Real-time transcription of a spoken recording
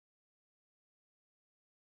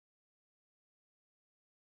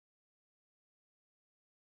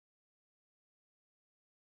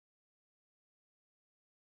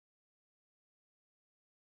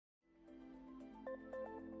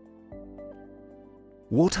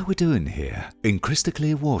What are we doing here, in crystal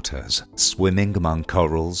clear waters, swimming among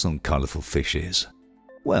corals and colourful fishes?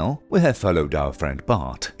 Well, we have followed our friend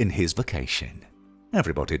Bart in his vacation.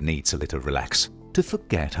 Everybody needs a little relax to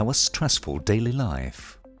forget our stressful daily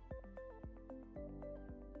life.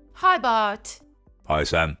 Hi, Bart. Hi,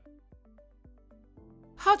 Sam.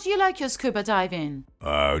 How do you like your scuba diving?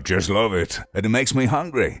 Oh, just love it. And it makes me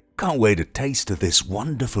hungry. Can't wait to taste this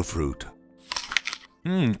wonderful fruit.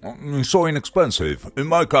 So inexpensive. In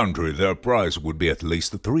my country, their price would be at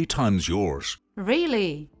least 3 times yours.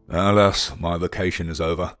 Really? Alas, my vacation is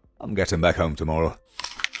over. I'm getting back home tomorrow.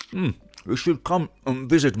 You should come and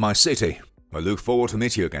visit my city. I look forward to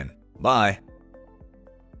meet you again. Bye.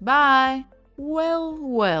 Bye.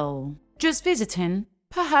 Well. Just visiting.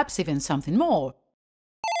 Perhaps even something more.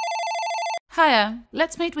 Hiya,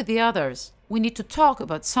 let's meet with the others. We need to talk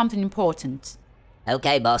about something important.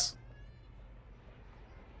 Okay, boss.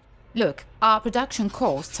 Look, our production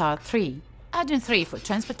costs are 3. Adding 3 for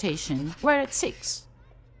transportation, we're at 6.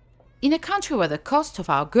 In a country where the cost of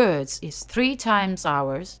our goods is 3 times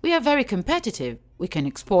ours, we are very competitive. We can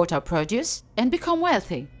export our produce and become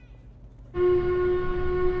wealthy.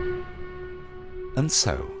 And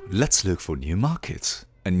so, let's look for new markets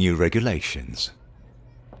and new regulations.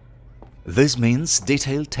 This means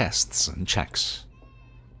detailed tests and checks.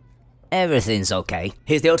 Everything's okay.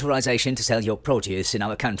 Here's the authorization to sell your produce in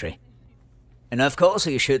our country. And of course,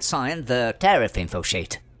 you should sign the tariff info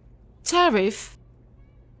sheet. Tariff?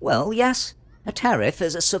 Well, yes. A tariff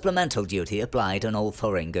is a supplemental duty applied on all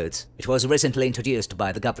foreign goods. It was recently introduced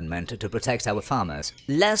by the government to protect our farmers,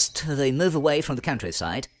 lest they move away from the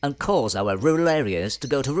countryside and cause our rural areas to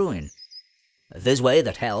go to ruin. This way,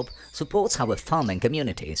 that help supports our farming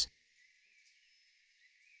communities.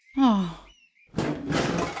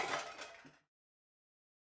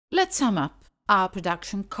 Let's sum up. Our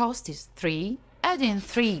production cost is 3, adding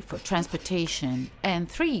 3 for transportation and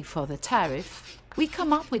 3 for the tariff, we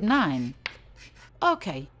come up with 9.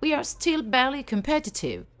 Okay, we are still barely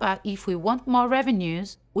competitive, but if we want more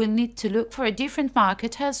revenues, we'll need to look for a different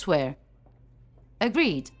market elsewhere.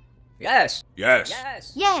 Agreed? Yes. Yes.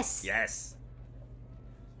 Yes. Yes. Yes.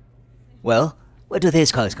 Well, where do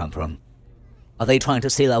these guys come from? Are they trying to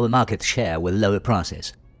steal our market share with lower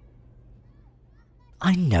prices?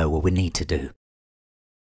 I know what we need to do.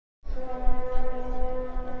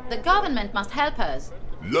 The government must help us.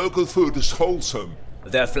 Local food is wholesome.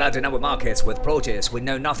 They're flooding our markets with produce we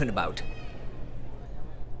know nothing about.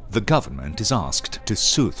 The government is asked to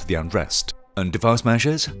soothe the unrest and devise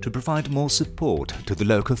measures to provide more support to the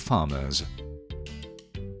local farmers.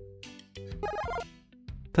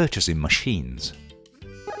 Purchasing machines,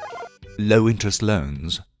 low-interest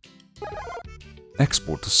loans,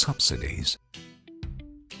 export subsidies.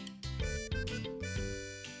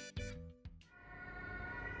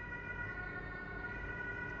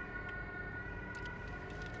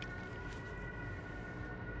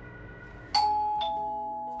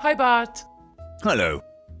 Hi, Bart. Hello.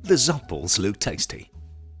 The apples look tasty.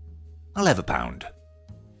 I'll have a pound.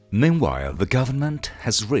 Meanwhile, the government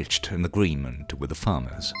has reached an agreement with the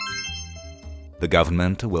farmers. The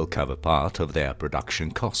government will cover part of their production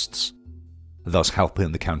costs, thus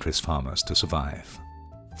helping the country's farmers to survive.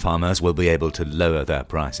 Farmers will be able to lower their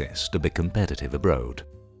prices to be competitive abroad.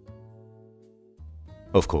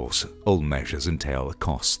 Of course, all measures entail a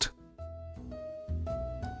cost.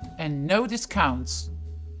 And no discounts.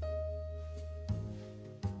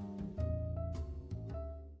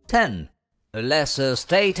 10. Less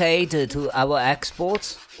state aid to our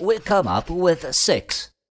exports, we come up with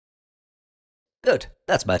 6. Good,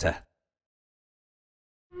 that's better.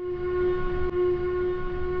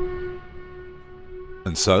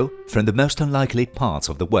 And so, from the most unlikely parts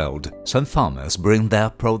of the world, some farmers bring their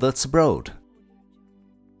products abroad.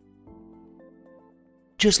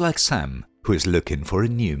 Just like Sam, who is looking for a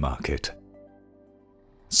new market.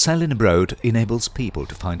 Selling abroad enables people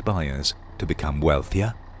to find buyers, to become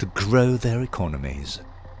wealthier, to grow their economies.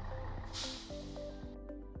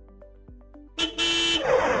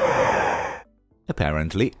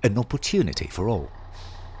 Apparently, an opportunity for all.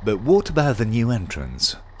 But what about the new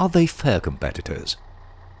entrants? Are they fair competitors?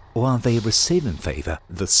 Or are they receiving favour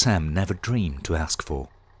that Sam never dreamed to ask for?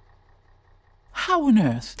 How on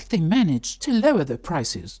earth did they manage to lower their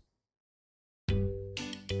prices?